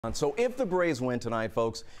So if the Braves win tonight,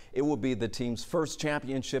 folks, it will be the team's first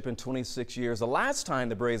championship in 26 years. The last time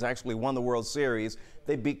the Braves actually won the World Series,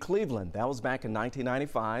 they beat Cleveland. That was back in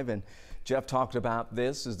 1995, and Jeff talked about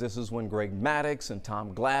this is when Greg Maddux and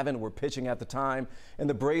Tom Glavine were pitching at the time, and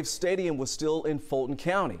the Braves Stadium was still in Fulton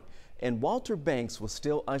County. And Walter Banks was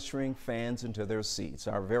still ushering fans into their seats.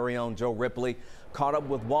 Our very own Joe Ripley caught up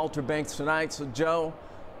with Walter Banks tonight. So, Joe,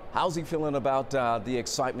 how's he feeling about the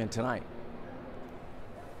excitement tonight?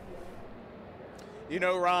 You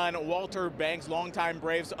know, Ron, Walter Banks, longtime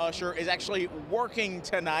Braves usher, is actually working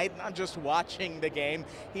tonight, not just watching the game.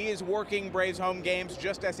 He is working Braves home games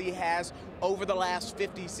just as he has over the last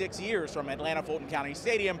 56 years, from Atlanta Fulton County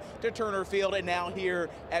Stadium to Turner Field and now here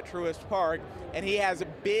at Truist Park. And he has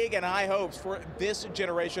big and high hopes for this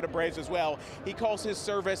generation of Braves as well. He calls his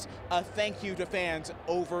service a thank you to fans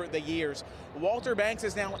over the years. Walter Banks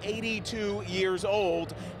is now 82 years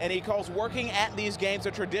old, and he calls working at these games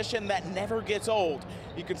a tradition that never gets old.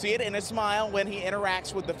 You can see it in his smile when he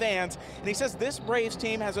interacts with the fans, and he says this Braves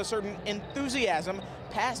team has a certain enthusiasm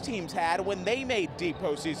past teams had when they made deep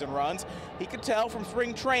postseason runs. He could tell from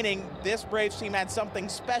spring training this Braves team had something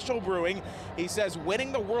special brewing. He says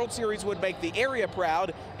winning the World Series would make the area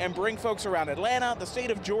proud and bring folks around Atlanta, the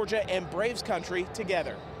state of Georgia, and Braves country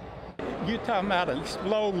together. You're talking about an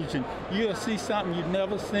explosion. You'll see something you've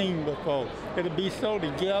never seen before. It'll be so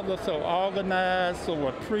together, so organized, so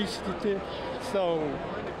appreciative. So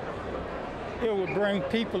it will bring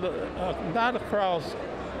people not across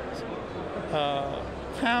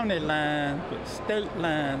county lines, but state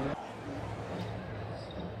lines.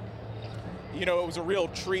 You know, it was a real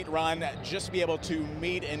treat, Ron, just to be able to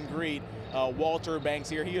meet and greet Walter Banks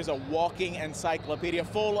here. He is a walking encyclopedia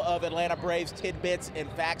full of Atlanta Braves tidbits and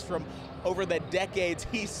facts from over the decades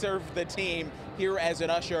he served the team here as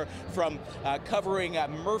an usher, from covering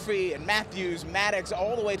Murphy and Matthews, Maddux,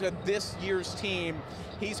 all the way to this year's team.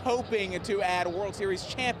 He's hoping to add World Series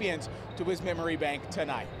champions to his memory bank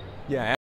tonight. Yeah.